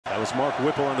was Mark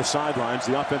Whipple on the sidelines,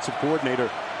 the offensive coordinator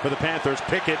for the Panthers.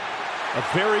 Pickett, a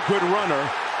very good runner.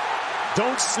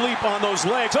 Don't sleep on those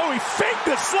legs. Oh, he faked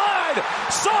the slide.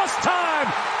 Sauce time.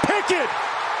 Pickett.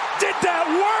 Did that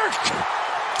work?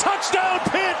 Touchdown,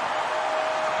 Pitt.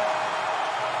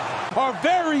 Are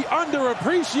very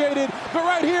underappreciated, but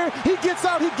right here he gets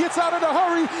out in a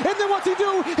hurry, and then what's he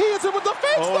do? He hits him with the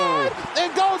fake slide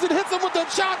and goes and hits him with the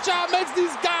cha-cha. Makes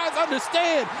these guys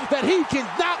understand that he can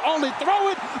not only throw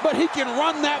it, but he can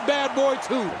run that bad boy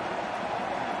too.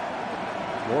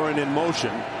 Warren in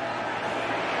motion.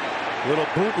 Little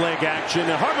bootleg action,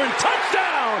 and Hartman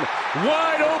touchdown!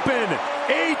 Wide open.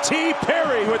 A.T.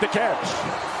 Perry with the catch.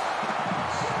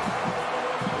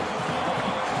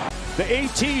 The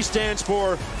AT stands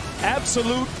for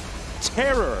absolute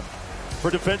terror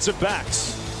for defensive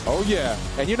backs. Oh yeah,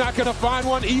 and you're not gonna find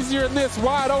one easier than this.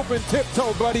 Wide open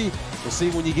tiptoe, buddy. We'll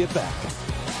see when you get back.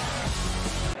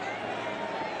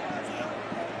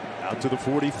 Out to the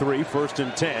 43, 1st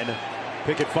and 10.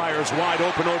 Pickett fires wide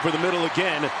open over the middle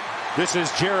again. This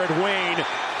is Jared Wayne.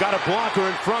 Got a blocker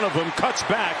in front of him, cuts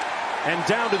back, and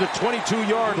down to the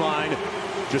 22-yard line.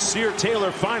 Jasir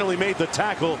Taylor finally made the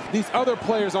tackle. These other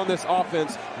players on this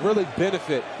offense really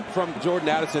benefit from Jordan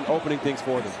Addison opening things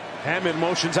for them. Hammond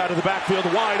motions out of the backfield,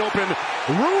 wide open.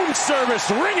 Room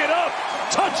service, ring it up.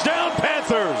 Touchdown,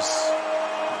 Panthers.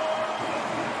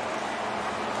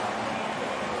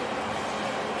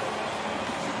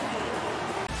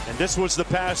 And this was the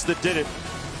pass that did it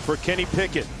for Kenny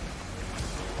Pickett.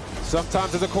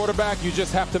 Sometimes as a quarterback, you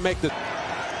just have to make the...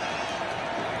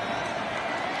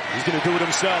 He's going to do it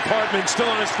himself. Hartman still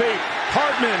on his feet.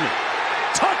 Hartman,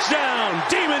 touchdown,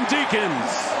 Demon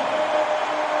Deacons.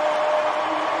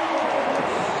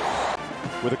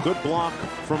 With a good block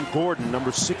from Gordon,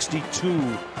 number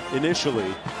 62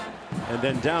 initially. And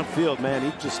then downfield, man,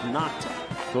 he just knocked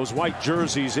those white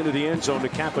jerseys into the end zone to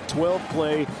cap a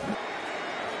 12-play.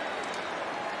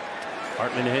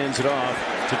 Hartman hands it off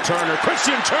to Turner.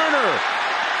 Christian Turner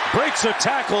breaks a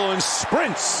tackle and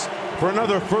sprints for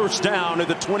another first down at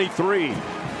the 23.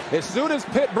 As soon as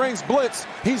Pitt brings blitz,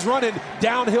 he's running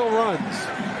downhill runs.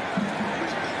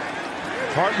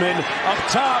 Hartman up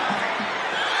top.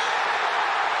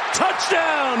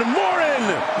 Touchdown, Morin.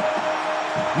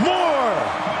 Moore.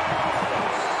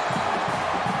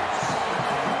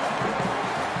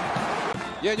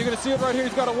 Yeah, you're going to see it right here.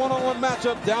 He's got a one-on-one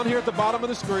matchup down here at the bottom of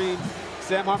the screen.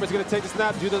 Sam Hartman's going to take the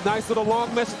snap, do the nice little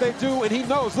long mesh that they do, and he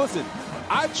knows, listen,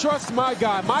 I trust my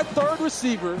guy. My third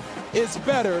receiver is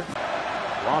better.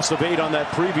 Loss of 8 on that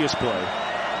previous play.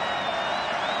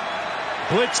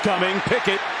 Blitz coming.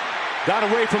 Pickett got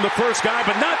away from the first guy,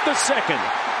 but not the second.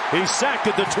 He's sacked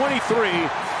at the 23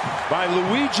 by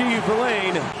Luigi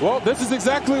Verlaine. Well, this is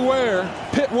exactly where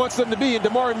Pitt wants them to be, and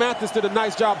Damari Mathis did a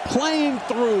nice job playing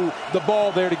through the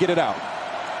ball there to get it out.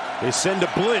 They send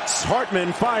a blitz.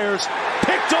 Hartman fires.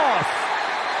 Picked off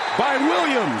by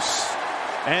Williams.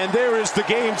 And there is the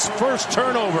game's first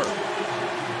turnover.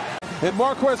 And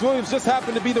Marquez Williams just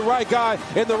happened to be the right guy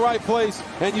in the right place.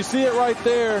 And you see it right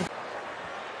there.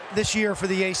 This year for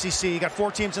the ACC, you got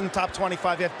 4 teams in the top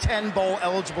 25. You have 10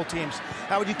 bowl-eligible teams.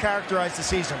 How would you characterize the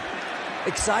season?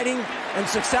 Exciting and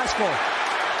successful.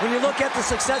 When you look at the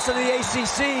success of the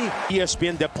ACC.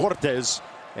 ESPN Deportes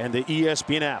and the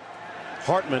ESPN app.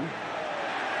 Hartman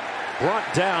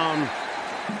brought down.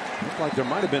 Looked like there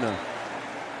might have been a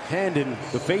hand in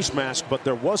the face mask, but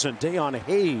there wasn't. Dayon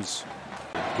Hayes.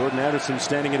 Jordan Addison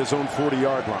standing at his own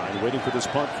 40-yard line, waiting for this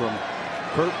punt from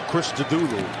Kurt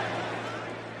Christodoulou,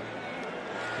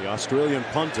 the Australian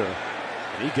punter.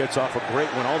 And he gets off a great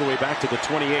one all the way back to the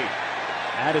 28.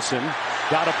 Addison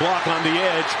got a block on the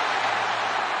edge.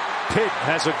 Pitt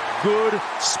has a good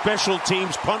special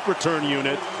teams punt return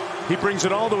unit. He brings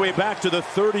it all the way back to the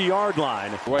 30-yard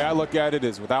line. The way I look at it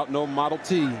is without no Model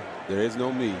T, there is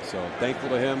no me. So thankful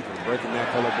to him for breaking that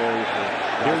color barrier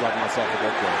for guys like myself at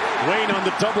that play. Wayne on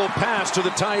the double pass to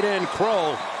the tight end,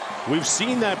 Krull. We've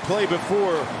seen that play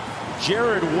before.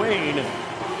 Jared Wayne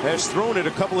has thrown it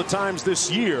a couple of times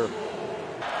this year.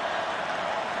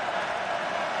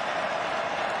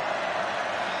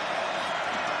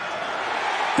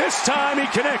 This time he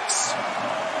connects.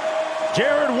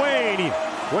 Jared Wayne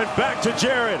went back to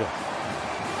Jared.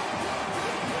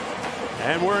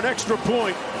 And we're an extra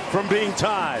point from being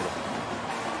tied.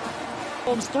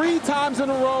 3 times in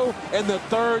a row, and the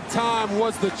 3rd time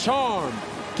was the charm.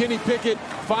 Kenny Pickett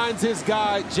finds his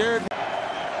guy, Jared.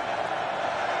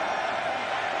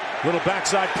 Little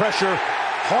backside pressure.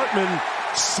 Hartman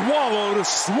swallowed,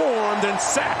 swarmed, and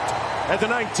sacked at the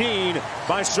 19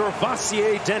 by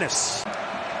Servassier Dennis.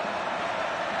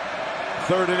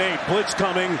 3rd and 8, blitz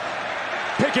coming.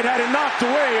 Pickett had it knocked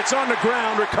away. It's on the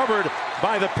ground, recovered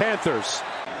by the Panthers.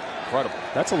 Incredible.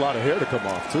 That's a lot of hair to come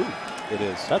off, too. It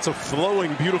is. That's a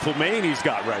flowing, beautiful mane he's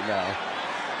got right now.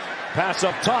 Pass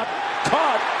up top,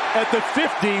 caught at the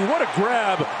 50. What a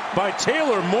grab by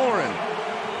Taylor Morin,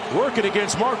 working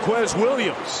against Marquez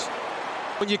Williams.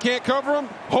 When you can't cover them,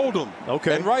 hold them.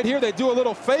 Okay. And right here, they do a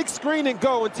little fake screen and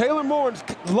go, and Taylor Morin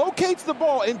locates the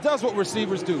ball and does what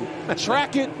receivers do.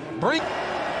 Track it, bring.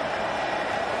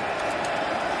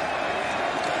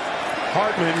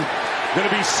 Hartman going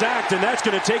to be sacked, and that's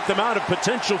going to take them out of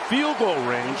potential field goal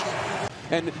range.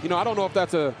 And, you know, I don't know if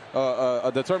that's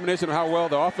a determination of how well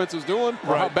the offense is doing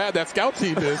or how bad that scout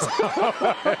team is.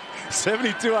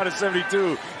 72 out of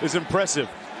 72 is impressive.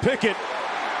 Pickett,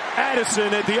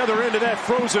 Addison at the other end of that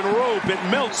frozen rope. It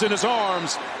melts in his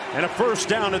arms. And a first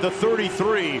down at the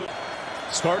 33.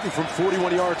 Starting from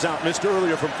 41 yards out. Missed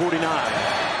earlier from 49.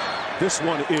 This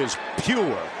one is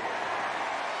pure.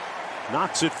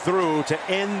 Knocks it through to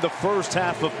end the first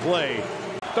half of play.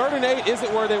 3rd and 8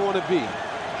 isn't where they want to be.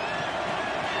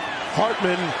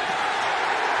 Hartman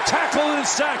tackled and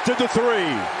sacked at the 3.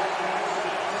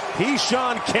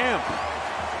 Keyshawn Camp.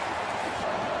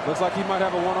 Looks like he might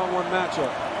have a one-on-one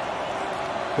matchup.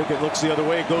 Pickett looks the other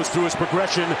way, goes through his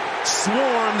progression,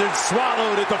 swarmed and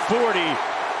swallowed at the 40.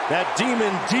 That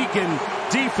Demon Deacon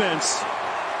defense.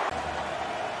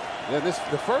 Yeah,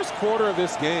 the first quarter of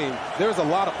this game, there's a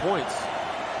lot of points.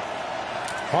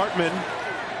 Hartman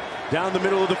down the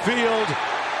middle of the field.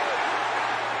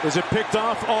 Is it picked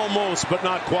off? Almost, but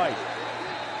not quite.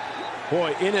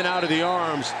 Boy, in and out of the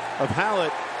arms of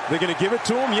Hallett. They're going to give it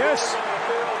to him? Yes.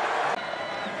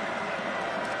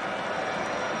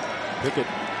 Pickett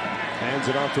hands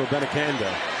it off to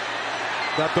Abanikanda.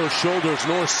 Got those shoulders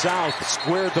north-south,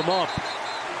 squared them up,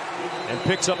 and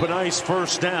picks up a nice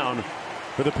first down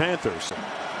for the Panthers.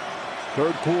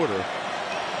 3rd quarter.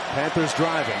 Panthers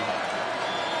driving.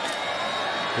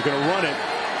 They're going to run it.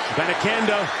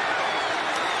 Abanikanda.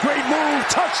 Great move.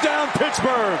 Touchdown,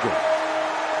 Pittsburgh.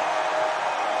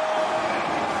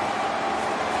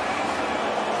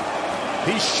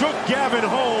 He shook Gavin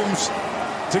Holmes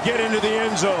to get into the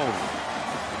end zone.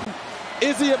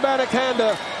 Izzy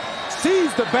Abanikanda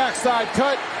sees the backside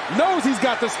cut, knows he's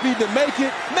got the speed to make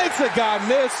it, makes a guy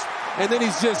miss, and then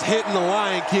he's just hitting the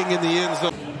Lion King in the end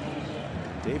zone.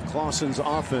 Dave Clawson's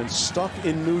offense stuck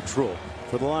in neutral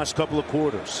for the last couple of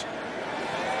quarters.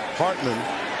 Hartman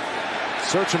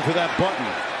searching for that button.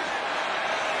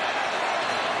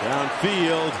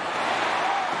 Downfield.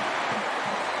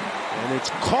 And it's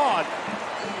caught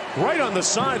right on the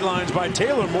sidelines by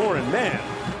Taylor Morin. Man,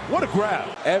 what a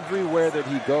grab. Everywhere that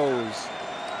he goes,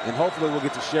 and hopefully we'll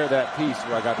get to share that piece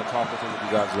where I got to talk with him with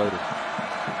you guys later.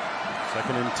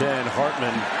 2nd and 10.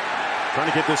 Hartman trying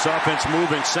to get this offense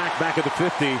moving. Sacked back at the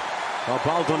 50.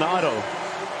 Baldonado.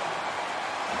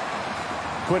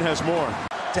 Quinn has more.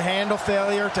 To handle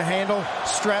failure, to handle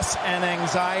stress and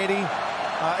anxiety.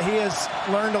 He has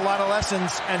learned a lot of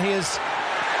lessons, and he has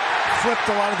flipped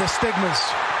a lot of the stigmas.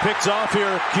 Picks off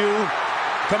here, Q.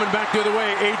 Coming back the other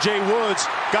way, A.J. Woods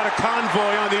got a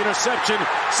convoy on the interception.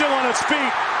 Still on its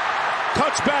feet.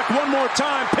 Cuts back one more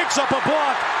time. Picks up a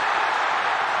block.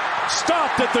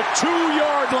 Stopped at the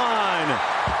 2-yard line.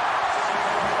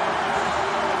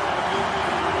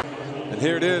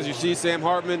 Here it is. You see Sam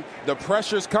Hartman. The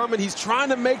pressure's coming. He's trying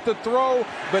to make the throw,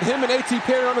 but him and A.T.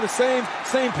 Perry are on the same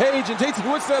page. And J.T.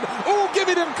 Woods said, "Oh, give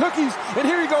me them cookies." And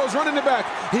here he goes, running it back.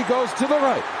 He goes to the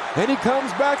right, and he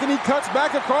comes back, and he cuts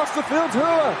back across the field to the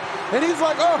left. And he's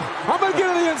like, "Oh, I'm going to get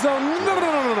in the end zone." No.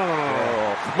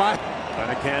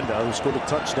 Abanikanda, who scored a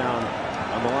touchdown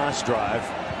on the last drive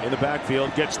in the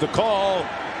backfield, gets the call.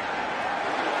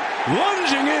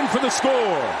 Lunging in for the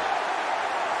score.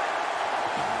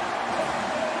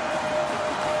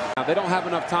 Now, they don't have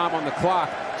enough time on the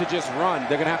clock to just run.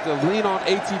 They're going to have to lean on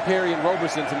A.T. Perry and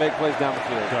Roberson to make plays down the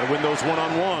field. Got to win those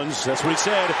one-on-ones. That's what he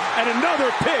said. And another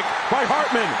pick by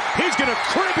Hartman. He's going to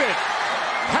crib it.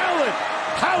 Hallett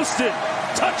housed it.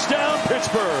 Touchdown,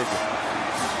 Pittsburgh.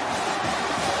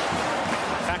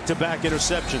 Back-to-back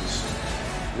interceptions.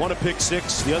 One a pick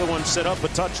six. The other one set up a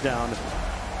touchdown.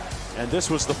 And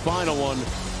this was the final one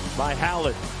by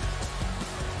Hallett.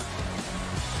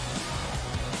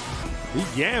 He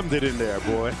yammed it in there,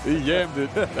 boy. He yammed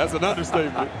it. That's an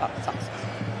understatement.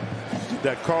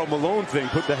 That Karl Malone thing,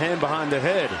 put the hand behind the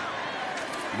head.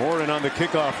 Morin on the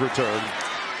kickoff return.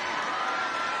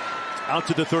 Out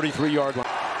to the 33-yard line.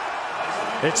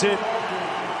 It's it.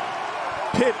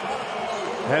 Pitt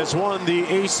has won the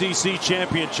ACC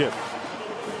Championship.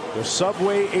 The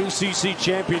Subway ACC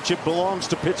Championship belongs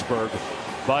to Pittsburgh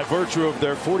by virtue of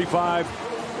their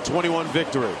 45-21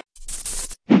 victory.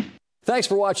 Thanks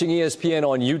for watching ESPN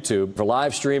on YouTube. For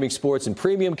live streaming sports and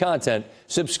premium content,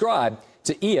 subscribe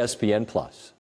to ESPN+.